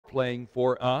playing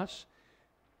for us.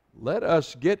 Let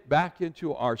us get back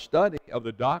into our study of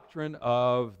the doctrine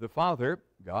of the Father,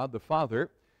 God the Father.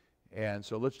 And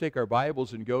so let's take our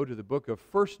Bibles and go to the book of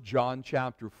 1 John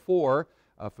chapter 4,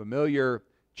 a familiar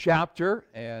chapter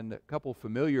and a couple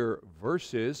familiar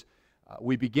verses.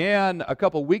 We began a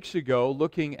couple weeks ago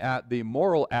looking at the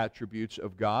moral attributes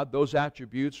of God, those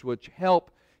attributes which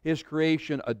help His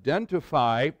creation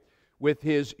identify with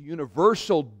His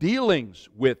universal dealings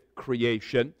with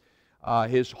creation.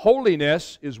 His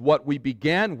holiness is what we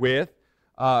began with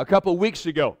a couple weeks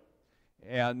ago.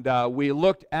 And we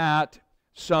looked at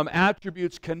some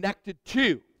attributes connected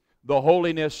to the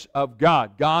holiness of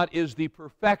God. God is the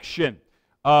perfection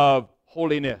of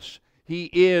holiness. He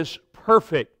is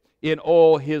perfect in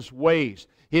all His ways.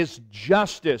 His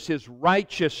justice, His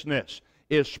righteousness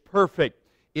is perfect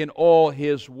in all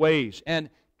His ways.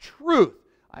 And truth,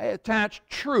 I attach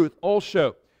truth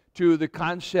also to the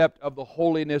concept of the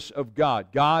holiness of God.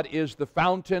 God is the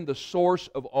fountain, the source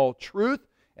of all truth,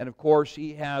 and of course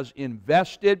He has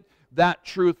invested that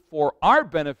truth for our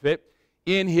benefit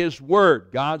in His Word,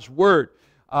 God's Word.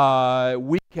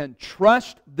 We can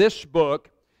trust this book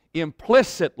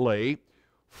implicitly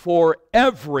for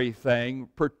everything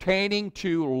pertaining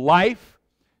to life,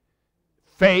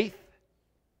 faith,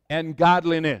 and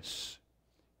godliness.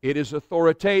 It is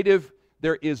authoritative.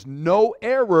 There is no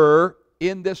error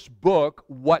in this book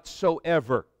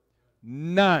whatsoever.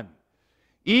 None.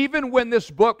 Even when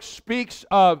this book speaks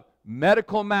of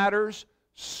medical matters,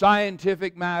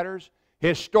 scientific matters,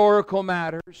 historical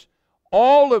matters,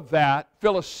 all of that,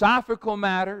 philosophical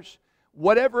matters,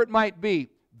 whatever it might be,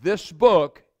 this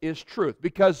book is truth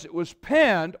because it was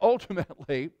penned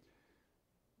ultimately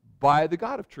by the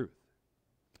God of truth.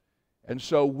 And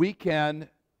so we can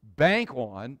bank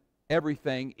on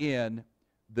everything in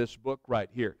this book right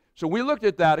here. So we looked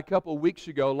at that a couple of weeks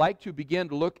ago. I'd like to begin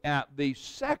to look at the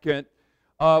second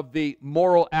of the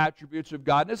moral attributes of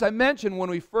God. And as I mentioned when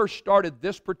we first started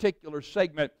this particular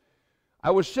segment,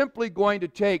 I was simply going to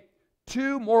take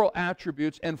two moral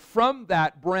attributes and from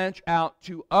that branch out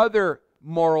to other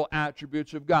moral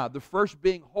attributes of God. The first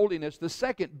being holiness, the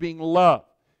second being love.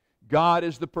 God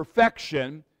is the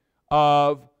perfection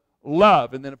of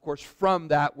love. And then, of course, from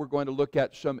that, we're going to look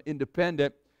at some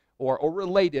independent or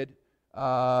related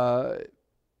moral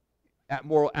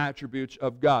attributes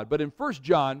of God. But in 1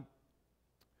 John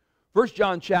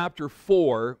chapter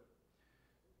 4,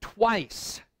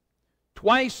 twice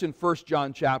in 1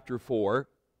 John chapter 4,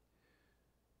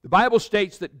 the Bible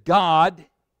states that God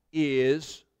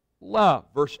is love.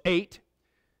 Verse 8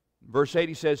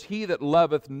 he says, "He that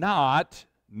loveth not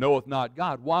knoweth not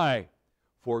God." Why?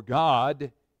 For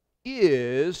God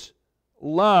is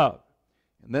love.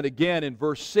 And then again in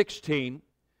verse 16,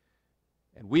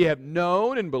 "And we have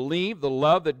known and believed the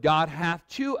love that God hath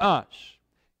to us.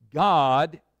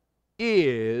 God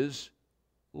is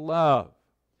love."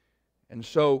 And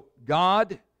so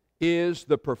God is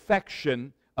the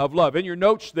perfection of love. In your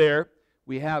notes there,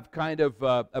 we have kind of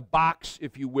a box,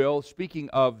 if you will, speaking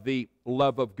of the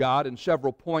love of God and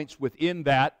several points within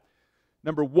that.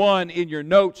 Number one, in your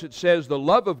notes, it says the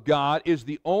love of God is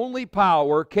the only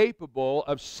power capable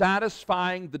of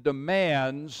satisfying the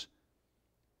demands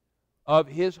of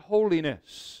His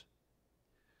holiness.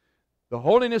 The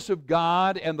holiness of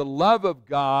God and the love of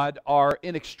God are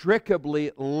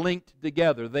inextricably linked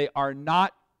together. They are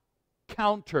not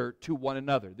counter to one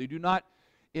another. They do not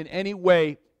in any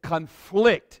way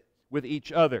conflict with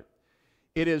each other.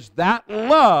 It is that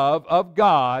love of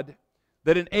God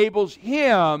that enables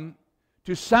Him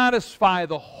to satisfy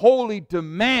the holy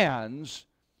demands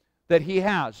that He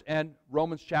has. And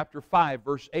Romans chapter 5,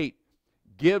 verse 8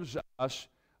 gives us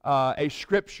a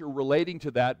scripture relating to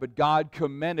that. "But God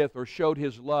commendeth," or showed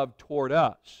His love toward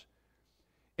us,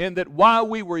 "in that while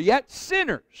we were yet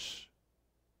sinners,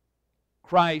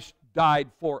 Christ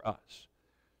died for us."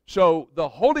 So the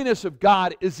holiness of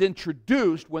God is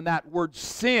introduced when that word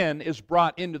sin is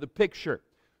brought into the picture.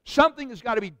 Something has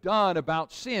got to be done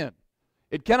about sin.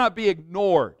 It cannot be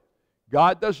ignored.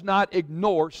 God does not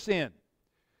ignore sin.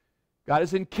 God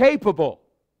is incapable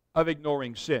of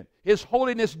ignoring sin. His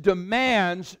holiness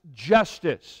demands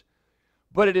justice.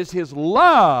 But it is His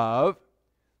love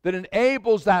that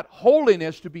enables that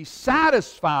holiness to be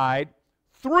satisfied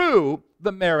through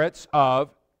the merits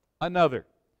of another,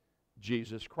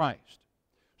 Jesus Christ.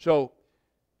 So,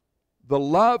 the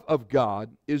love of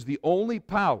God is the only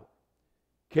power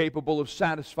capable of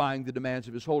satisfying the demands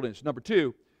of His holiness. Number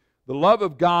two, the love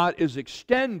of God is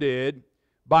extended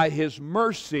by His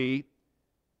mercy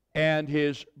and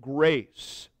His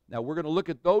grace. Now, we're going to look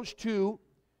at those two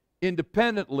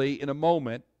independently in a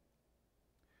moment.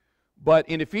 But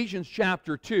in Ephesians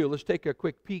chapter 2, let's take a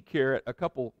quick peek here at a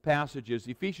couple passages.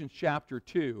 Ephesians chapter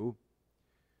 2,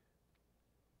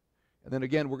 and then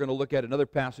again we're going to look at another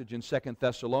passage in 2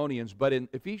 Thessalonians. But in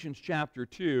Ephesians chapter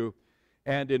 2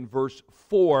 and in verse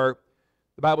 4,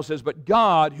 the Bible says, "But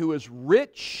God, who is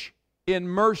rich in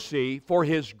mercy, for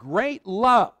His great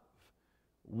love,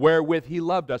 wherewith He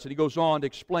loved us." And he goes on to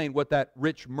explain what that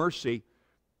rich mercy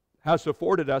has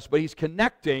afforded us, but he's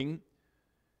connecting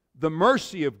the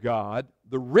mercy of God,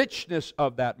 the richness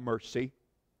of that mercy,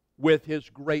 with His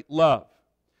great love.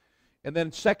 And then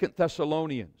 2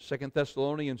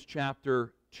 Thessalonians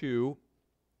chapter 2,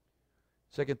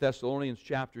 2 Thessalonians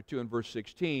chapter 2 and verse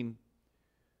 16,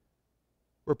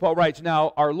 where Paul writes,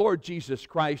 "Now our Lord Jesus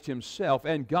Christ Himself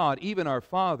and God, even our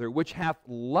Father, which hath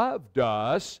loved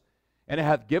us and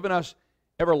hath given us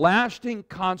everlasting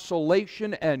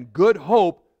consolation and good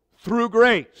hope through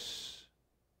grace,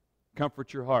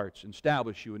 comfort your hearts and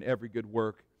establish you in every good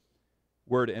work,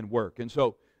 word and work." And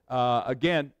so,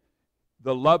 again,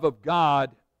 the love of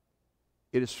God,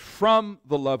 it is from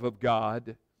the love of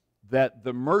God that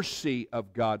the mercy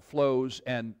of God flows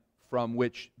and from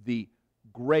which the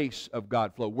grace of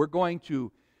God flows. We're going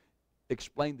to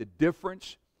explain the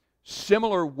difference.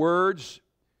 Similar words,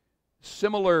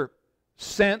 similar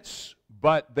sense,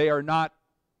 but they are not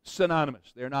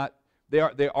synonymous.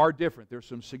 They are different. There's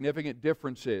some significant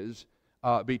differences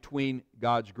between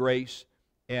God's grace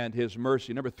and His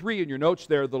mercy. Number 3 in your notes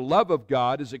there, the love of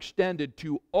God is extended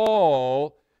to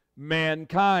all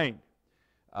mankind.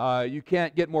 You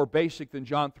can't get more basic than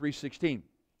John 3:16.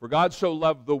 "For God so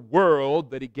loved the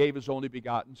world that He gave His only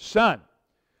begotten Son,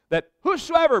 that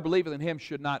whosoever believeth in Him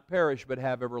should not perish but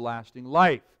have everlasting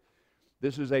life."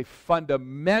 This is a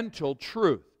fundamental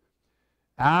truth.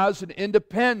 As an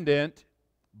independent,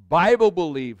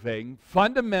 Bible-believing,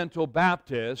 fundamental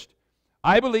Baptist,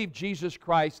 I believe Jesus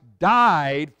Christ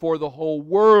died for the whole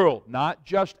world, not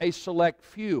just a select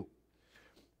few.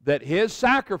 That His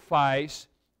sacrifice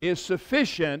is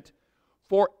sufficient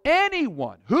for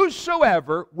anyone,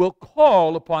 whosoever will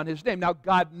call upon His name. Now,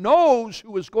 God knows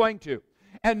who is going to,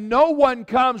 and no one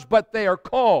comes but they are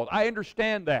called. I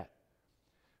understand that.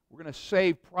 We're going to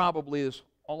save probably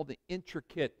all the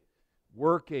intricate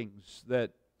workings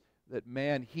that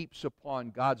man heaps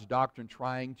upon God's doctrine,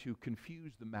 trying to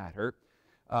confuse the matter.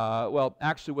 Well,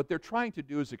 actually, what they're trying to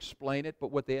do is explain it,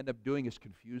 but what they end up doing is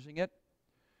confusing it.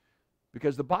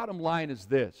 Because the bottom line is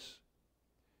this: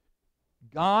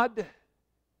 God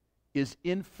is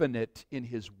infinite in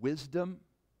His wisdom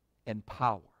and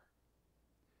power.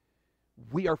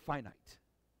 We are finite.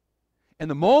 And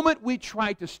the moment we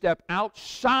try to step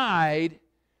outside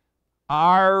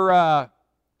our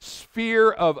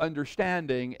sphere of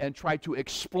understanding and try to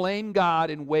explain God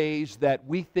in ways that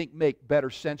we think make better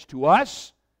sense to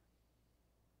us,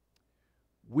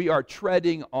 we are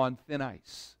treading on thin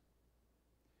ice.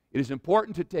 It is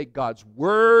important to take God's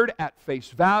Word at face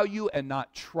value and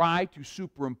not try to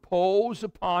superimpose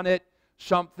upon it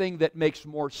something that makes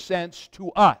more sense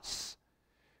to us.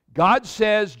 God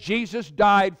says Jesus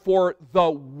died for the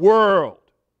world.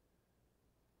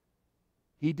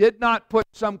 He did not put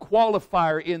some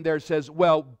qualifier in there that says,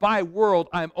 well, by world,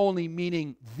 I'm only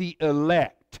meaning the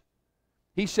elect.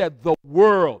 He said the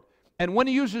world. And when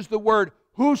He uses the word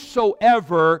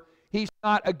whosoever, He's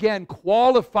not, again,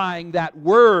 qualifying that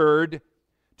word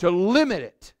to limit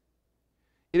it.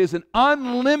 It is an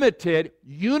unlimited,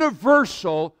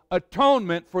 universal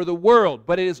atonement for the world,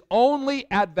 but it is only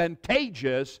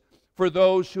advantageous for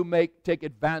those who take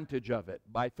advantage of it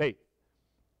by faith.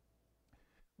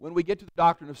 When we get to the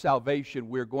doctrine of salvation,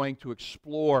 we're going to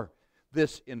explore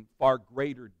this in far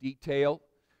greater detail.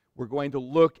 We're going to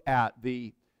look at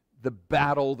the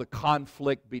battle, the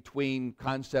conflict between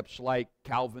concepts like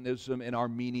Calvinism and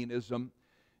Arminianism.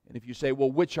 And if you say,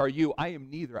 well, which are you? I am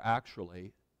neither,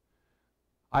 actually.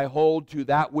 I hold to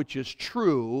that which is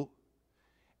true,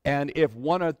 and if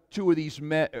one or two of these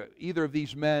men, either of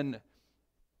these men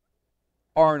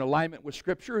are in alignment with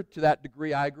Scripture, to that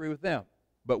degree I agree with them.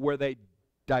 But where they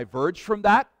diverge from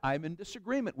that, I'm in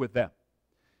disagreement with them.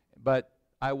 But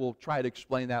I will try to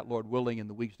explain that, Lord willing, in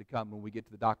the weeks to come when we get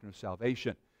to the doctrine of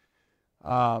salvation.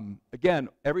 Again,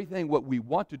 everything what we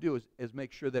want to do is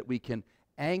make sure that we can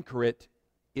anchor it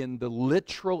in the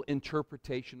literal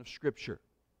interpretation of Scripture.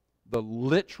 The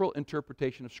literal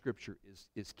interpretation of Scripture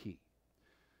is key.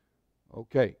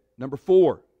 Okay, number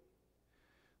 4.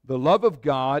 The love of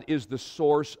God is the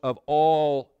source of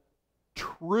all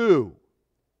true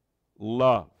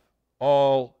love.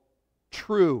 All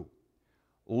true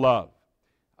love.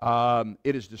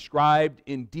 It is described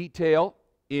in detail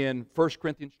in 1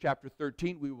 Corinthians chapter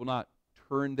 13. We will not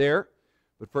turn there,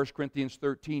 But 1 Corinthians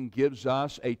 13 gives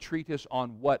us a treatise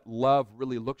on what love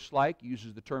really looks like. It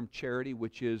uses the term charity,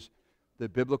 which is the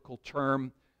biblical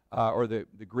term, or the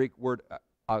Greek word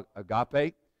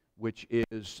agape, which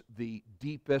is the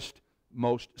deepest,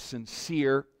 most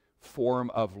sincere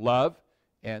form of love.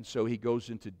 And so he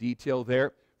goes into detail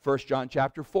there. 1 John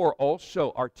chapter 4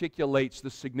 also articulates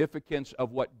the significance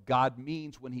of what God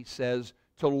means when he says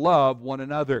to love one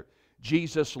another.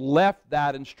 Jesus left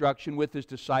that instruction with his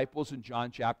disciples in John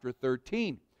chapter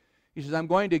 13. He says, I'm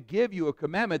going to give you a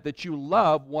commandment that you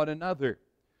love one another.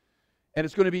 And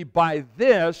it's going to be by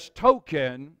this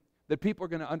token that people are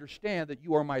going to understand that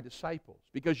you are my disciples,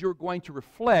 because you're going to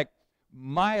reflect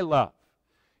my love.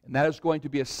 And that is going to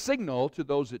be a signal to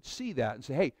those that see that and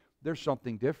say, hey, there's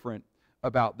something different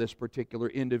about this particular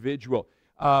individual.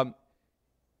 We're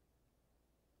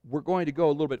going to go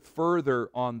a little bit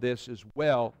further on this as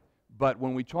well, but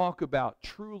when we talk about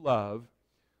true love,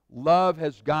 love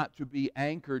has got to be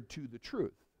anchored to the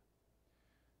truth.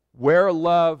 Where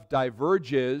love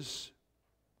diverges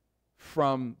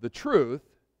from the truth,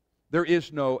 there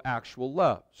is no actual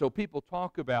love. So people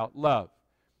talk about love.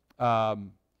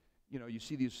 You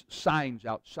see these signs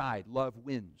outside, love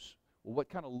wins. Well, what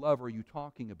kind of love are you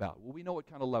talking about? Well, we know what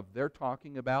kind of love they're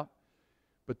talking about,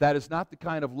 but that is not the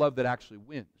kind of love that actually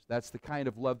wins. That's the kind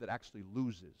of love that actually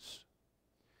loses.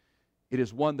 It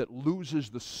is one that loses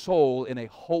the soul in a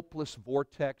hopeless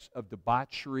vortex of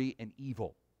debauchery and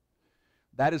evil.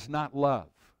 That is not love.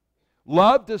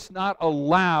 Love does not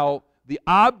allow the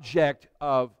object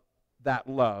of that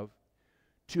love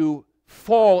to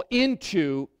fall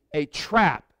into a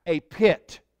trap, a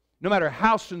pit. No matter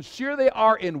how sincere they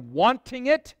are in wanting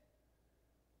it,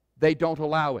 they don't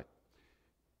allow it.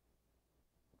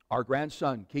 Our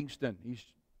grandson, Kingston, he's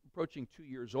approaching 2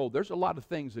 years old. There's a lot of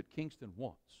things that Kingston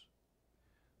wants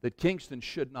that Kingston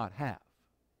should not have.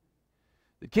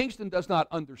 That Kingston does not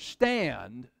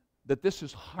understand that this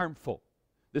is harmful.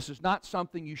 This is not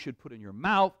something you should put in your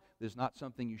mouth. This is not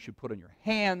something you should put on your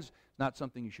hands. It's not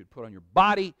something you should put on your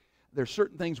body. There are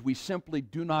certain things we simply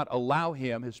do not allow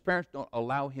him, his parents don't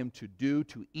allow him to do,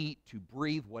 to eat, to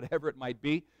breathe, whatever it might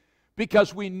be,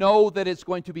 because we know that it's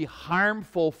going to be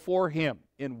harmful for him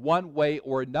in one way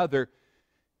or another,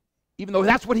 even though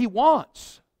that's what he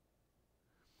wants.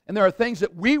 And there are things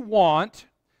that we want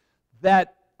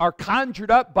that are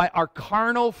conjured up by our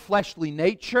carnal, fleshly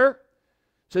nature.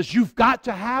 It says, you've got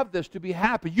to have this to be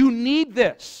happy. You need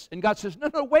this. And God says,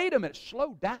 no, wait a minute,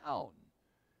 slow down.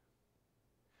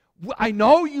 I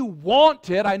know you want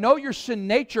it. I know your sin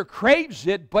nature craves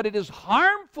it, but it is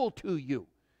harmful to you.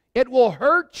 It will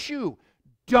hurt you.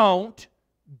 Don't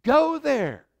go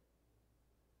there.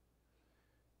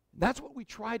 That's what we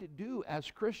try to do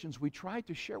as Christians. We try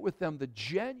to share with them the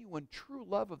genuine, true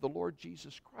love of the Lord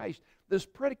Jesus Christ that is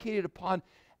predicated upon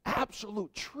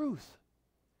absolute truth.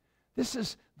 This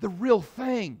is the real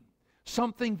thing,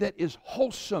 something that is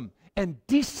wholesome and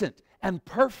decent and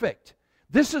perfect.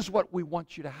 This is what we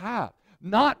want you to have,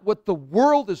 not what the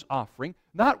world is offering,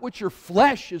 not what your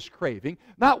flesh is craving,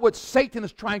 not what Satan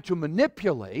is trying to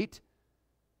manipulate.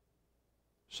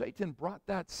 Satan brought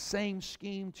that same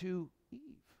scheme to Eve.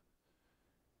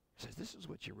 He says, this is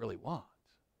what you really want.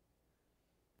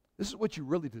 This is what you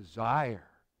really desire.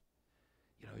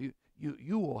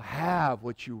 You will have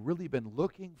what you've really been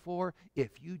looking for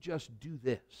if you just do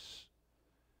this.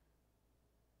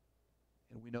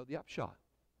 And we know the upshot.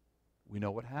 We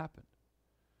know what happened.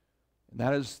 And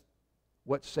that is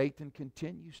what Satan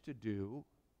continues to do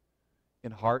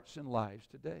in hearts and lives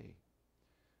today.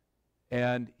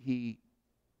 And he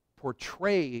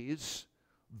portrays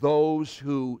those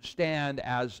who stand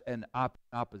as an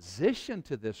opposition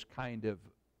to this kind of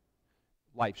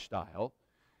lifestyle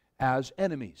as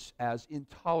enemies, as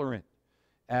intolerant,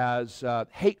 as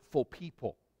hateful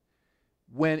people,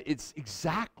 when it's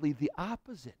exactly the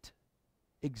opposite.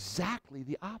 Exactly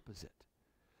the opposite.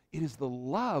 It is the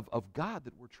love of God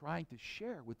that we're trying to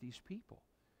share with these people.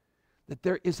 That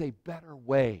there is a better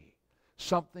way,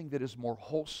 something that is more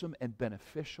wholesome and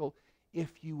beneficial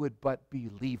if you would but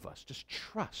believe us. Just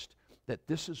trust that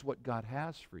this is what God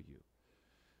has for you.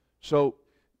 So,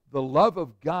 the love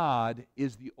of God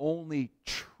is the only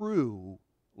true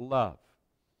love.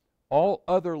 All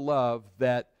other love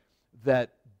that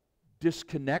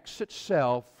disconnects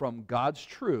itself from God's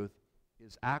truth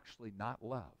is actually not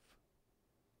love.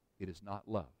 It is not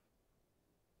love.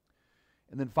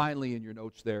 And then finally in your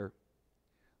notes there,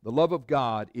 the love of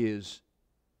God is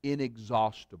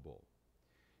inexhaustible.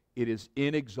 It is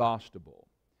inexhaustible.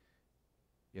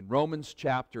 In Romans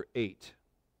chapter 8,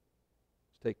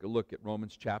 let's take a look at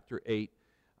Romans chapter 8.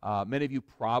 Many of you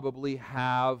probably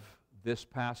have this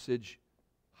passage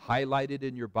highlighted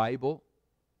in your Bible.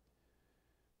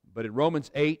 But in Romans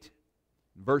 8,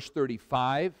 verse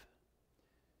 35,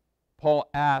 Paul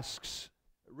asks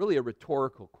really a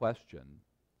rhetorical question.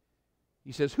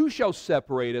 He says, "Who shall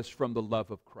separate us from the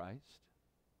love of Christ?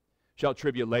 Shall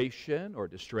tribulation or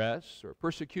distress or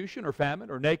persecution or famine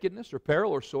or nakedness or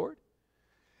peril or sword?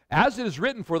 As it is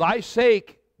written, for thy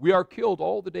sake we are killed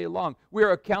all the day long. We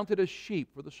are accounted as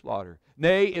sheep for the slaughter.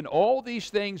 Nay, in all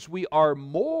these things we are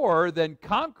more than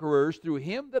conquerors through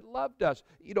him that loved us."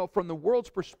 You know, from the world's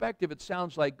perspective, it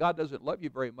sounds like God doesn't love you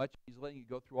very much. He's letting you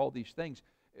go through all these things.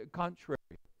 Contrary.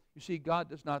 You see, God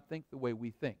does not think the way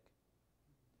we think.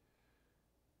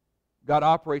 God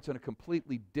operates on a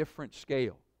completely different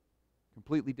scale,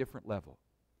 completely different level.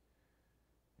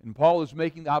 And Paul is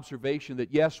making the observation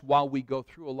that, yes, while we go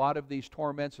through a lot of these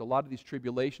torments, a lot of these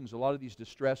tribulations, a lot of these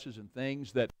distresses and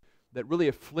things that really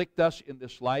afflict us in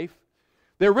this life,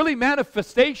 they're really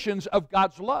manifestations of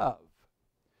God's love.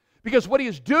 Because what He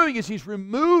is doing is He's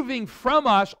removing from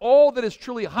us all that is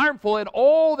truly harmful and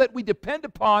all that we depend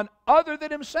upon other than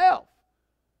Himself.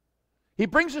 He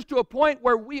brings us to a point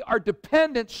where we are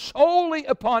dependent solely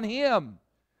upon Him.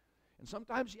 And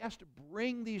sometimes He has to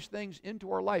bring these things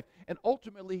into our life. And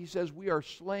ultimately, He says, we are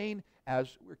slain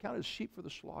as, we're counted as sheep for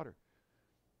the slaughter.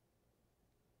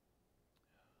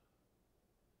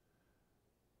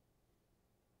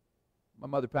 My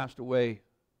mother passed away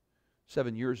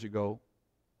 7 years ago.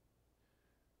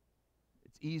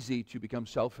 It's easy to become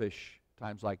selfish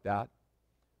times like that.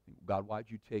 God,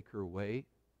 why'd you take her away?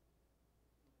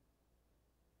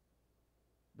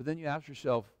 But then you ask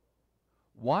yourself,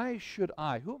 why should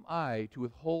I, who am I to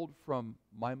withhold from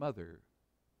my mother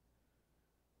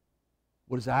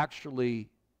what is actually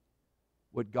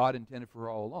what God intended for her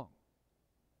all along?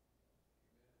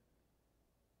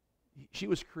 She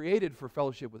was created for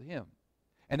fellowship with Him.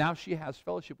 And now she has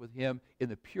fellowship with Him in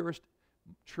the purest,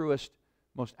 truest,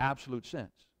 most absolute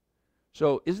sense.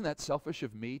 So isn't that selfish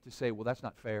of me to say, well, that's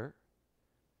not fair?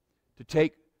 To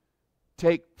take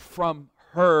from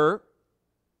her,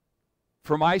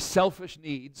 for my selfish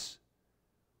needs,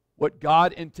 what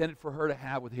God intended for her to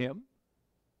have with Him?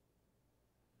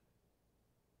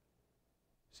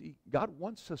 See, God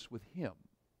wants us with Him,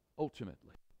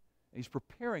 ultimately. And He's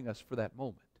preparing us for that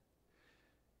moment.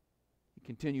 He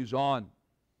continues on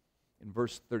in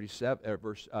verse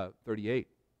 38.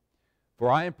 "For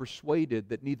I am persuaded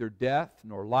that neither death,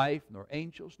 nor life, nor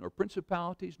angels, nor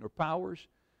principalities, nor powers,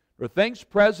 nor things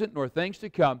present, nor things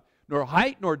to come, nor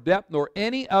height, nor depth, nor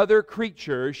any other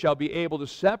creature shall be able to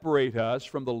separate us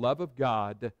from the love of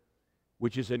God,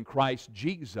 which is in Christ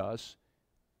Jesus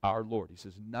our Lord." He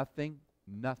says, nothing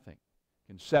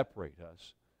can separate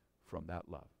us from that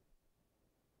love.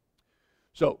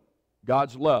 So,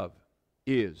 God's love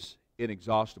is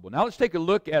inexhaustible. Now let's take a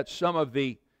look at some of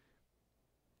the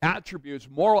attributes,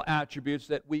 moral attributes,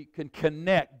 that we can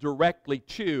connect directly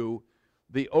to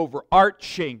the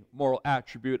overarching moral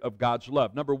attribute of God's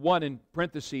love. Number one, in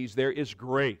parentheses, there is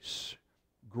grace.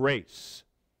 Grace.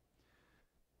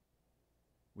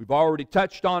 We've already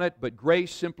touched on it, but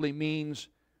grace simply means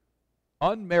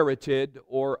unmerited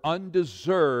or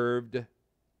undeserved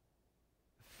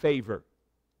favor.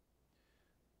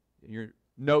 In your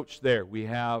notes there, we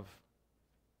have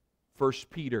 1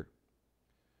 Peter.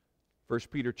 1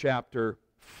 Peter chapter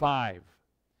 5.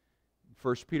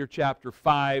 1 Peter chapter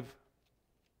 5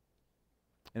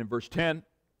 and in verse 10.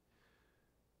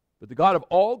 "But the God of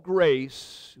all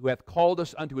grace, who hath called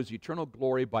us unto His eternal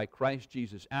glory by Christ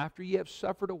Jesus, after ye have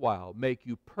suffered a while, make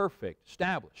you perfect,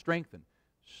 establish, strengthen,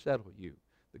 settle you."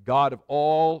 The God of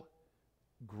all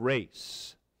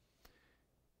grace.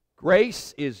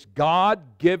 Grace is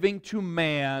God giving to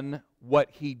man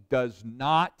what he does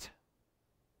not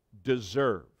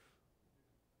deserve.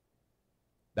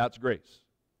 That's grace.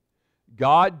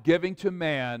 God giving to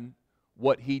man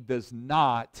what he does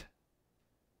not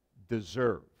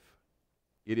deserve.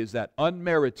 It is that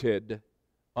unmerited,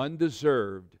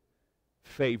 undeserved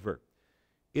favor.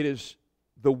 It is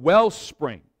the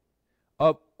wellspring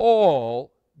of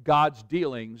all God's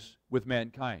dealings with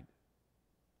mankind.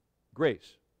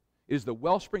 Grace is the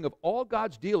wellspring of all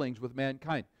God's dealings with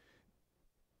mankind.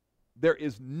 There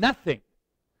is nothing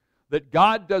that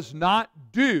God does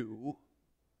not do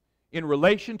in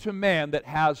relation to man that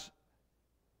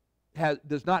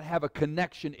does not have a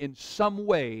connection in some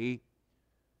way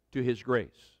to His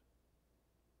grace.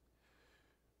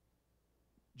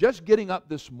 Just getting up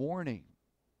this morning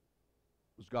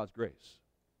was God's grace.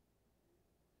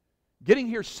 Getting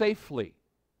here safely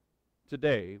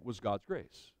today was God's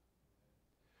grace.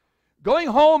 Going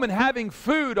home and having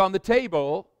food on the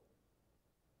table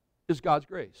is God's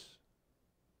grace.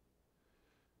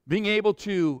 Being able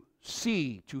to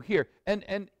see, to hear.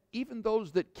 And even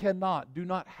those that cannot, do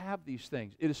not have these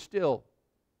things, it is still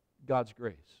God's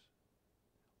grace.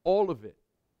 All of it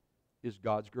is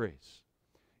God's grace.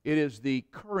 It is the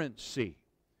currency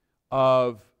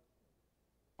of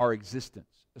our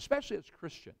existence, especially as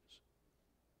Christians.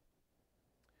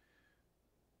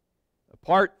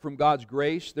 Apart from God's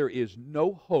grace, there is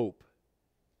no hope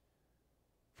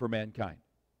for mankind.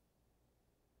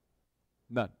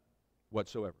 None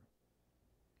whatsoever.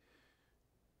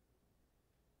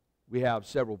 We have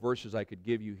several verses I could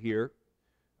give you here.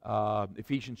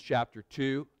 Ephesians chapter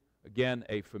 2, again,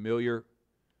 a familiar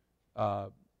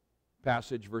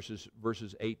passage,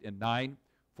 verses 8 and 9.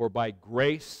 For by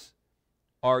grace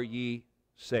are ye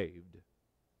saved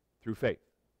through faith.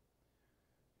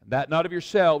 And that not of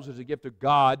yourselves is a gift of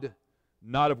God,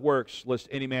 not of works, lest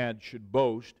any man should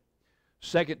boast.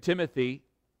 2 Timothy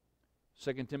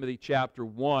chapter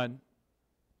 1,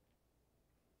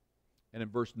 and in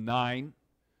verse 9.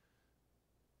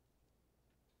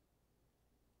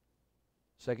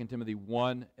 2 Timothy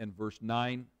 1 and verse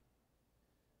 9.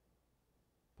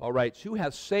 Paul writes, who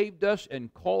hath saved us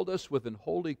and called us with an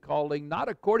holy calling, not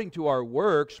according to our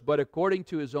works, but according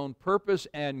to his own purpose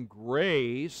and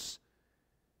grace,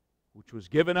 which was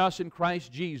given us in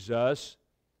Christ Jesus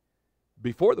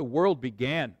before the world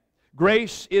began.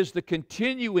 Grace is the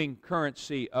continuing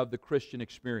currency of the Christian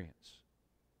experience.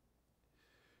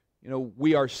 You know,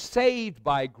 we are saved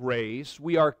by grace,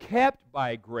 we are kept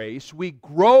by grace, we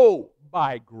grow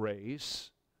by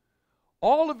grace.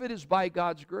 All of it is by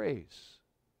God's grace.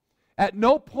 At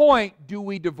no point do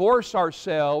we divorce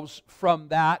ourselves from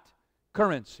that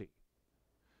currency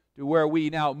to where we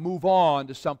now move on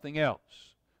to something else.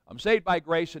 I'm saved by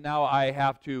grace and now I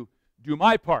have to do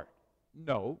my part.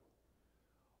 No.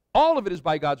 All of it is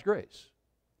by God's grace.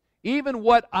 Even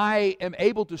what I am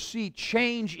able to see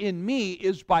change in me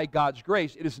is by God's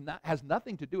grace. It has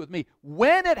nothing to do with me.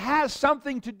 When it has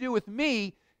something to do with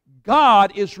me,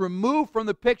 God is removed from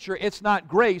the picture. It's not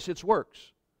grace, it's works.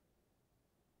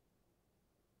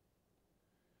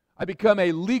 I become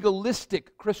a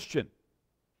legalistic Christian.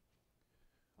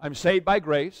 I'm saved by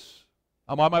grace.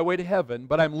 I'm on my way to heaven,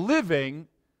 but I'm living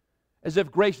as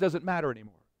if grace doesn't matter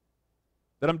anymore.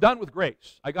 That I'm done with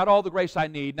grace. I got all the grace I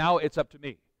need. Now it's up to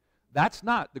me. That's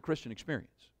not the Christian experience.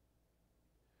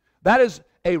 That is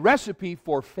a recipe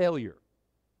for failure.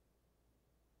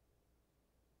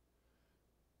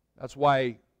 That's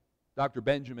why Dr.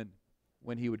 Benjamin,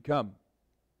 when he would come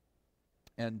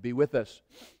and be with us,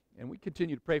 and we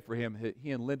continue to pray for him,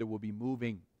 he and Linda will be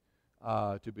moving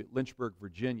to Lynchburg,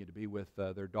 Virginia, to be with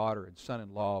their daughter and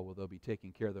son-in-law, where they'll be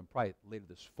taking care of them probably later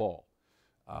this fall.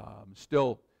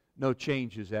 Still no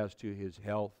changes as to his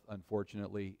health,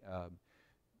 unfortunately.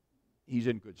 He's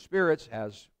in good spirits,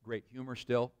 has great humor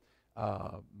still,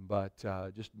 but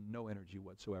just no energy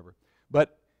whatsoever.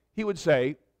 But he would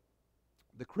say,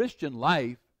 the Christian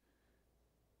life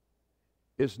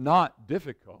is not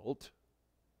difficult,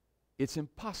 it's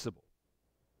impossible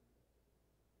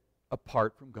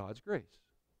apart from God's grace.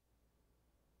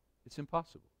 It's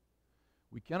impossible.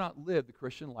 We cannot live the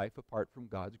Christian life apart from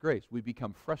God's grace. We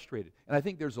become frustrated. And I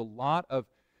think there's a lot of,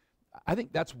 I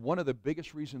think that's one of the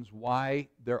biggest reasons why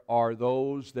there are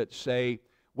those that say,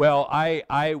 well,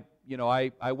 I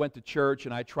went to church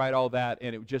and I tried all that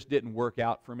and it just didn't work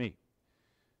out for me.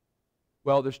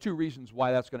 Well, there's two reasons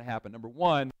why that's going to happen. Number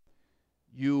one,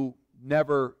 you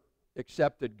never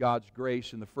accepted God's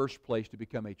grace in the first place to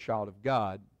become a child of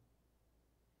God.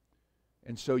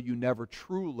 And so you never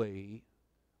truly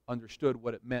understood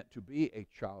what it meant to be a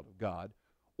child of God.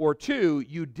 Or two,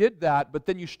 you did that, but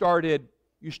then you started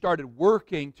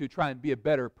working to try and be a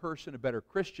better person, a better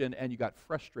Christian, and you got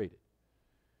frustrated.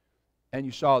 And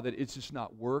you saw that it's just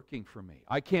not working for me.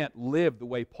 I can't live the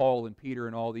way Paul and Peter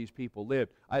and all these people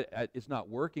lived. It's not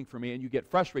working for me, and you get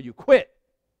frustrated, you quit.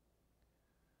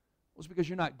 Well, it's because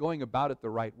you're not going about it the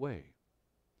right way.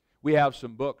 We have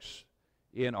some books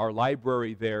in our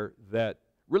library there that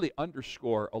really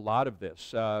underscore a lot of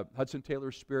this. Hudson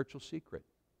Taylor's Spiritual Secret.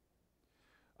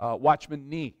 Watchman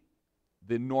Nee,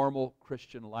 The Normal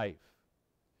Christian Life.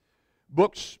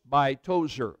 Books by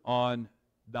Tozer on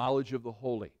knowledge of the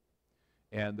holy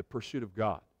and the pursuit of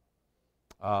God.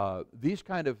 These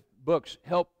kind of books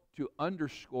help to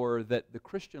underscore that the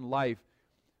Christian life,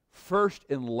 first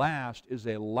and last, is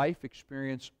a life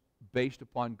experience based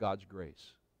upon God's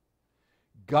grace.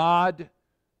 God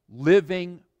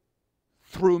living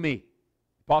through me.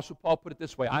 Apostle Paul put it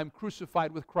this way, I am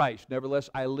crucified with Christ. Nevertheless,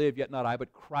 I live, yet not I,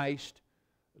 but Christ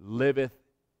liveth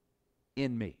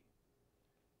in me.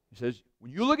 He says,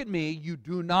 when you look at me, you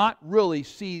do not really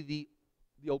see the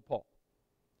old Paul.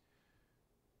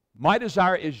 My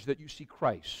desire is that you see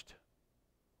Christ,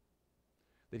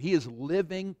 that He is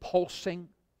living, pulsing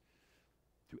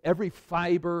through every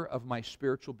fiber of my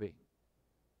spiritual being.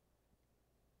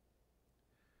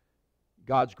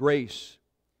 God's grace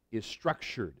is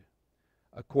structured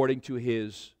according to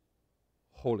His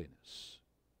holiness.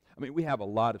 I mean, we have a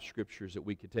lot of scriptures that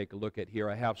we could take a look at here.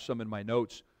 I have some in my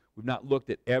notes. We've not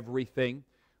looked at everything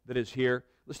that is here.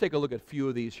 Let's take a look at a few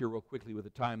of these here real quickly with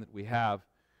the time that we have.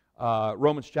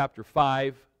 Romans chapter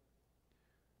 5.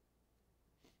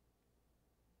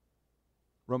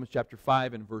 Romans chapter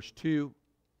 5 and verse 2.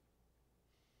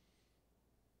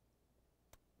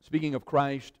 Speaking of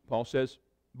Christ, Paul says,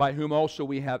 by whom also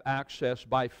we have access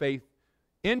by faith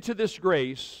into this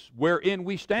grace wherein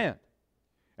we stand,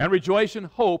 and rejoice in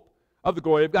hope of the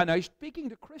glory of God. Now he's speaking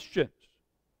to Christians.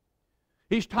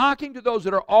 He's talking to those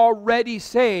that are already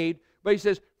saved, but he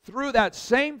says, through that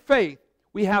same faith,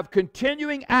 we have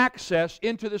continuing access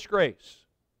into this grace.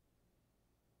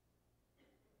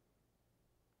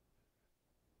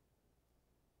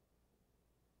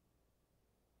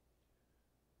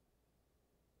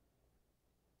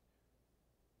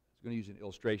 I'm going to use an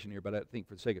illustration here, but I think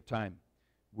for the sake of time,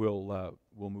 we'll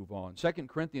move on. 2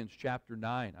 Corinthians chapter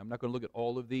 9. I'm not going to look at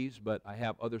all of these, but I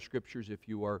have other scriptures if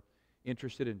you are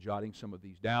interested in jotting some of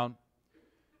these down.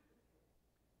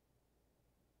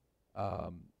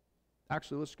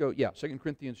 Actually, let's go, 2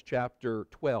 Corinthians chapter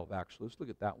 12, actually. Let's look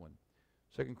at that one.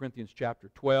 2 Corinthians chapter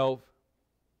 12,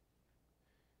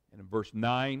 and in verse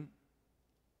 9.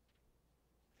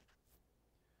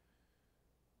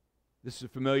 This is a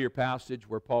familiar passage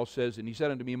where Paul says, and he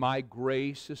said unto me, my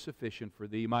grace is sufficient for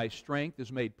thee. My strength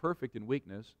is made perfect in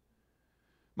weakness.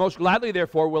 Most gladly,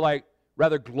 therefore, will I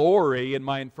rather glory in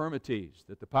my infirmities,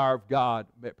 that the power of God,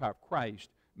 the power of Christ,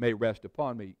 may rest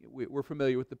upon me. We're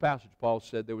familiar with the passage. Paul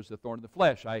said there was the thorn in the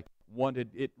flesh. I wanted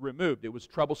it removed. It was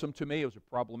troublesome to me. It was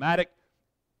problematic.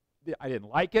 I didn't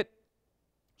like it.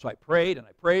 So I prayed and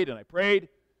I prayed and I prayed.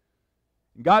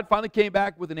 And God finally came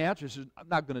back with an answer. He says, I'm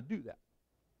not going to do that.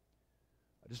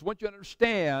 I just want you to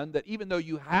understand that even though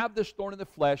you have this thorn in the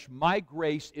flesh, my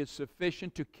grace is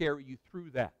sufficient to carry you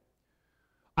through that.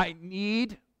 I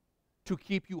need to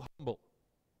keep you humble.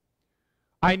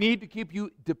 I need to keep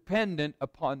you dependent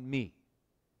upon me.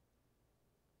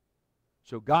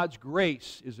 So God's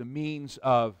grace is a means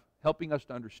of helping us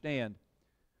to understand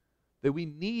that we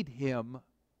need Him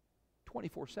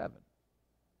 24/7.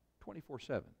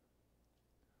 24/7.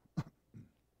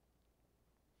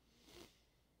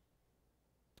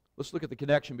 Let's look at the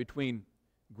connection between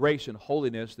grace and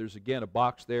holiness. There's again a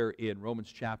box there in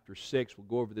Romans chapter 6. We'll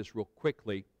go over this real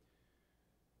quickly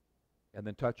and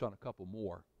then touch on a couple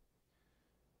more.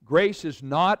 Grace is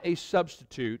not a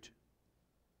substitute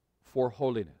for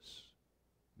holiness.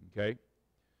 Okay?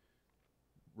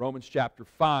 Romans chapter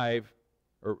 5,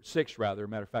 or 6 rather,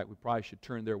 matter of fact, we probably should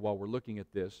turn there while we're looking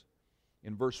at this.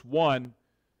 In verse 1,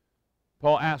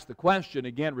 Paul asked the question,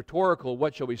 again rhetorical,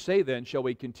 what shall we say then? Shall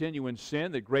we continue in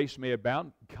sin that grace may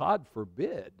abound? God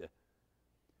forbid.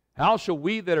 How shall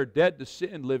we that are dead to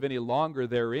sin live any longer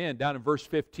therein? Down in verse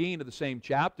 15 of the same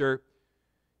chapter,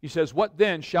 he says, what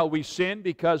then? Shall we sin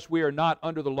because we are not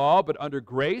under the law but under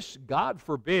grace? God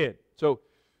forbid. So,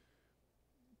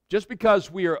 just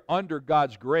because we are under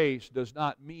God's grace does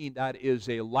not mean that is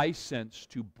a license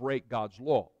to break God's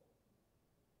law.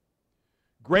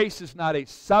 Grace is not a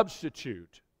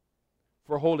substitute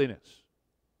for holiness.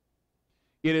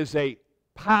 It is a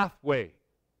pathway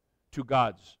to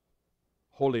God's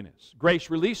holiness.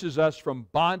 Grace releases us from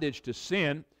bondage to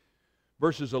sin.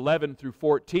 Verses 11 through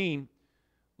 14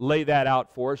 lay that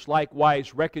out for us.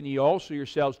 Likewise, reckon ye also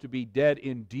yourselves to be dead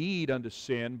indeed unto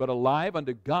sin, but alive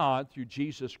unto God through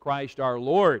Jesus Christ our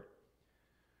Lord.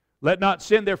 Let not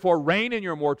sin therefore reign in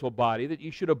your mortal body, that ye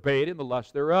should obey it in the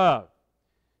lust thereof.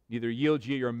 Neither yield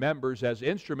ye your members as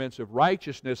instruments of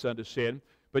righteousness unto sin,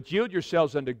 but yield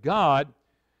yourselves unto God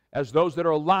as those that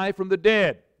are alive from the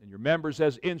dead, and your members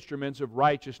as instruments of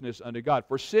righteousness unto God.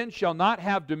 For sin shall not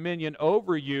have dominion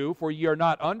over you, for ye are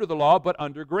not under the law, but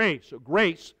under grace. So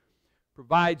grace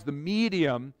provides the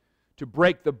medium to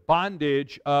break the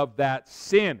bondage of that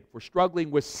sin. If we're struggling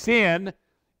with sin,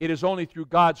 it is only through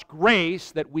God's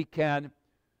grace that we can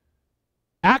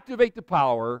activate the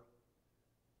power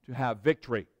to have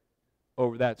victory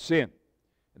over that sin.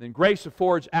 And then grace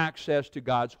affords access to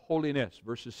God's holiness.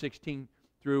 Verses 16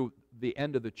 through the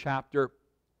end of the chapter.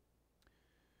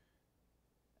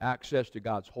 Access to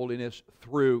God's holiness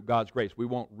through God's grace. We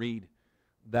won't read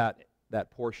that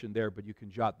portion there, but you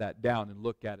can jot that down and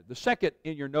look at it. The second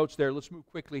in your notes there, let's move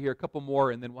quickly here, a couple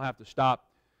more, and then we'll have to stop.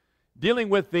 Dealing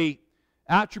with the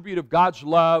attribute of God's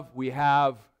love, we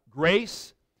have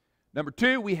grace. Number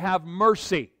two, we have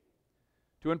mercy.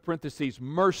 Two in parentheses,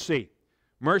 mercy.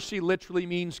 Mercy literally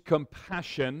means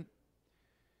compassion.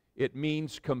 It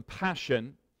means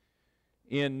compassion.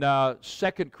 In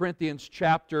 2 Corinthians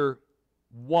chapter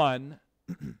 1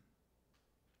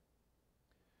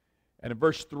 and in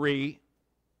verse 3,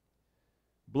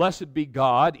 blessed be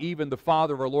God, even the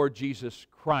Father of our Lord Jesus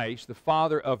Christ, the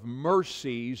Father of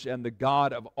mercies and the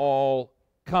God of all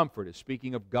comfort. It's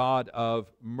speaking of God of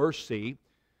mercy.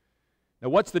 Now,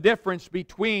 what's the difference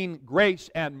between grace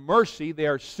and mercy? They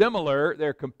are similar.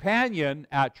 They're companion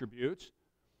attributes.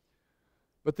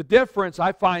 But the difference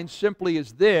I find simply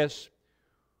is this: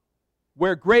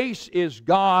 where grace is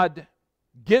God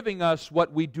giving us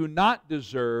what we do not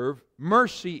deserve,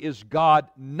 mercy is God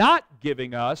not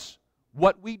giving us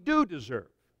what we do deserve.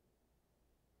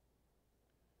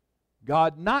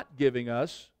 God not giving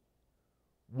us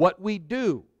what we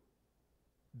do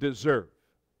deserve.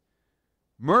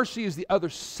 Mercy is the other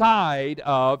side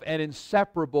of and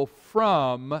inseparable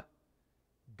from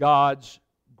God's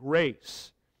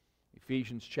grace.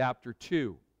 Ephesians chapter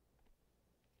 2.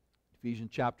 Ephesians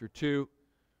chapter 2,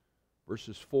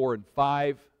 verses 4 and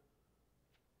 5.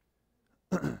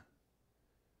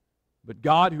 But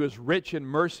God, who is rich in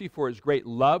mercy for His great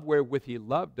love, wherewith He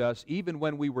loved us, even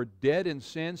when we were dead in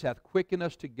sins, hath quickened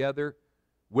us together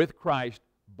with Christ.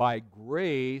 By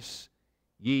grace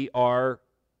ye are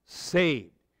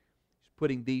saved. He's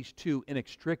putting these two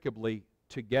inextricably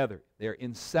together. They're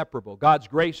inseparable. God's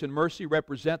grace and mercy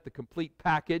represent the complete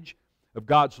package of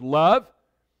God's love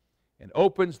and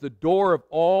opens the door of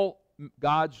all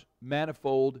God's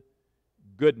manifold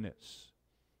goodness.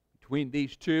 Between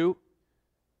these two,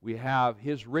 we have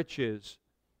His riches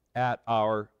at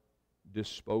our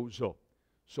disposal.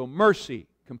 So mercy,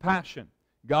 compassion,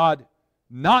 God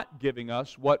not giving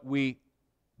us what we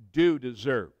do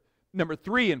deserve. Number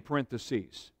three in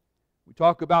parentheses, we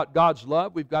talk about God's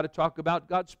love, we've got to talk about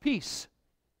God's peace.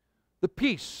 The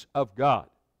peace of God.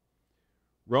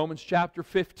 Romans chapter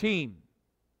 15.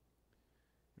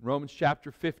 Romans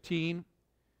chapter 15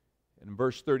 and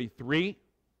verse 33.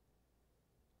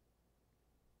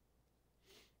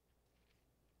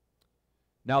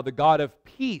 Now the God of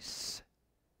peace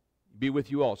be with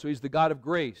you all. So He's the God of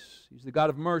grace. He's the God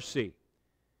of mercy.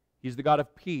 He's the God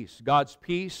of peace. God's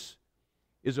peace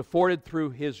is afforded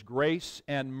through His grace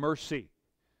and mercy.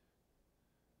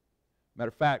 Matter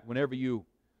of fact, whenever you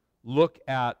look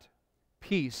at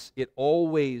peace, it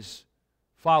always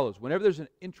follows. Whenever there's an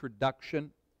introduction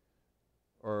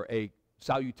or a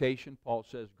salutation, Paul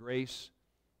says grace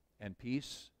and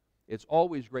peace. It's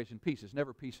always grace and peace. It's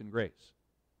never peace and grace.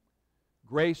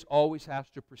 Grace always has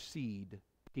to precede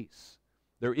peace.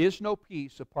 There is no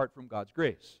peace apart from God's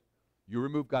grace. You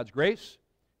remove God's grace,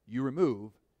 you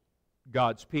remove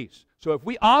God's peace. So if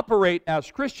we operate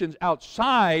as Christians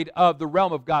outside of the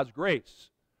realm of God's grace,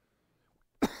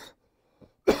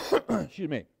 excuse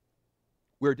me,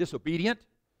 we're disobedient,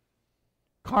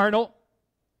 carnal,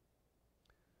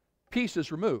 peace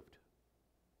is removed.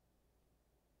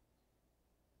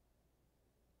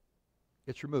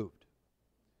 It's removed.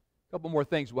 A couple more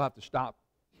things. We'll have to stop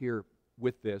here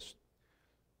with this.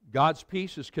 God's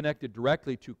peace is connected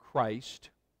directly to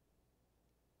Christ.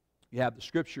 You have the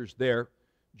scriptures there,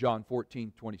 John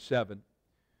 14:27.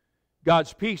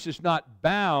 God's peace is not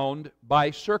bound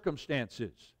by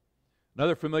circumstances.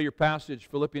 Another familiar passage,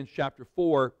 Philippians chapter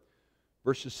 4,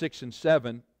 verses 6 and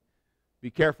 7. Be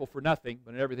careful for nothing,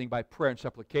 but in everything by prayer and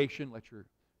supplication, let your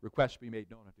requests be made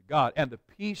known unto God. And the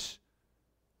peace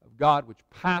of God, which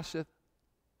passeth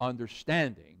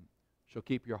understanding, shall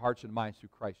keep your hearts and minds through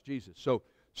Christ Jesus. So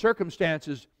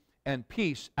circumstances and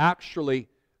peace actually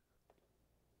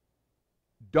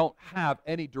don't have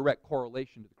any direct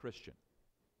correlation to the Christian.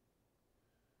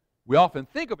 We often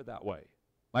think of it that way.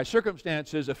 My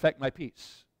circumstances affect my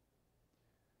peace.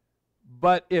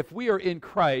 But if we are in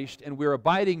Christ and we're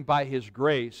abiding by His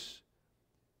grace,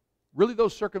 really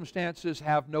those circumstances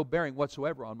have no bearing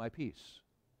whatsoever on my peace.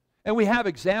 And we have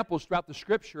examples throughout the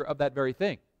Scripture of that very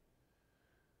thing,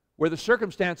 where the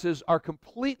circumstances are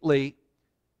completely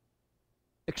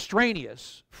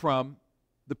extraneous from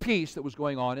the peace that was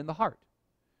going on in the heart.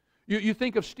 You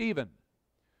think of Stephen.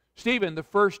 Stephen, the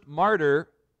first martyr,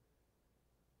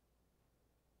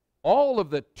 all of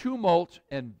the tumult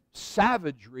and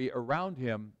savagery around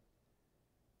him,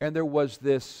 and there was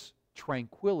this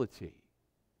tranquility,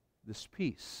 this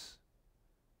peace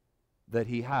that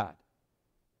he had.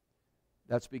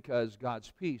 That's because God's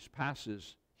peace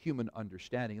passes human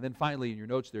understanding. And then finally, in your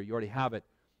notes there, you already have it,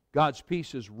 God's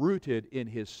peace is rooted in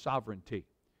His sovereignty.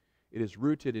 It is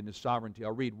rooted in His sovereignty.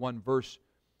 I'll read one verse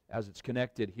as it's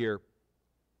connected here.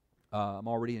 I'm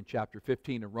already in chapter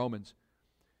 15 of Romans.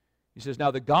 He says,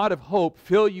 "Now the God of hope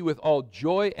fill you with all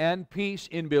joy and peace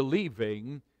in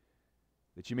believing,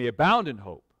 that you may abound in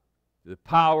hope through the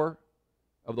power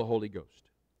of the Holy Ghost."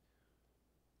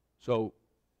 So,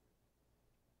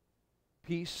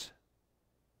 peace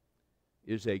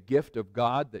is a gift of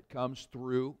God that comes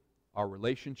through our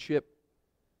relationship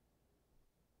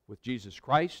with Jesus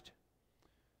Christ.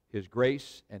 His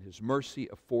grace and His mercy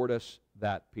afford us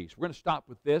that peace. We're going to stop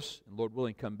with this, and Lord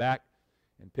willing, come back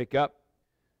and pick up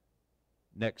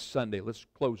next Sunday. Let's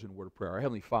close in a word of prayer. Our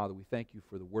Heavenly Father, we thank you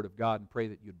for the Word of God and pray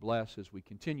that you'd bless as we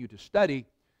continue to study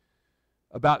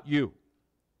about you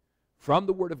from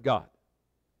the Word of God.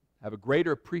 Have a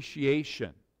greater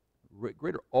appreciation,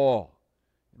 greater awe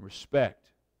and respect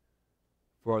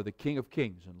for the King of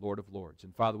Kings and Lord of Lords.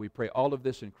 And Father, we pray all of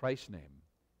this in Christ's name.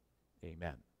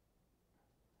 Amen.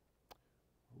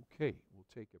 Okay, we'll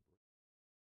take a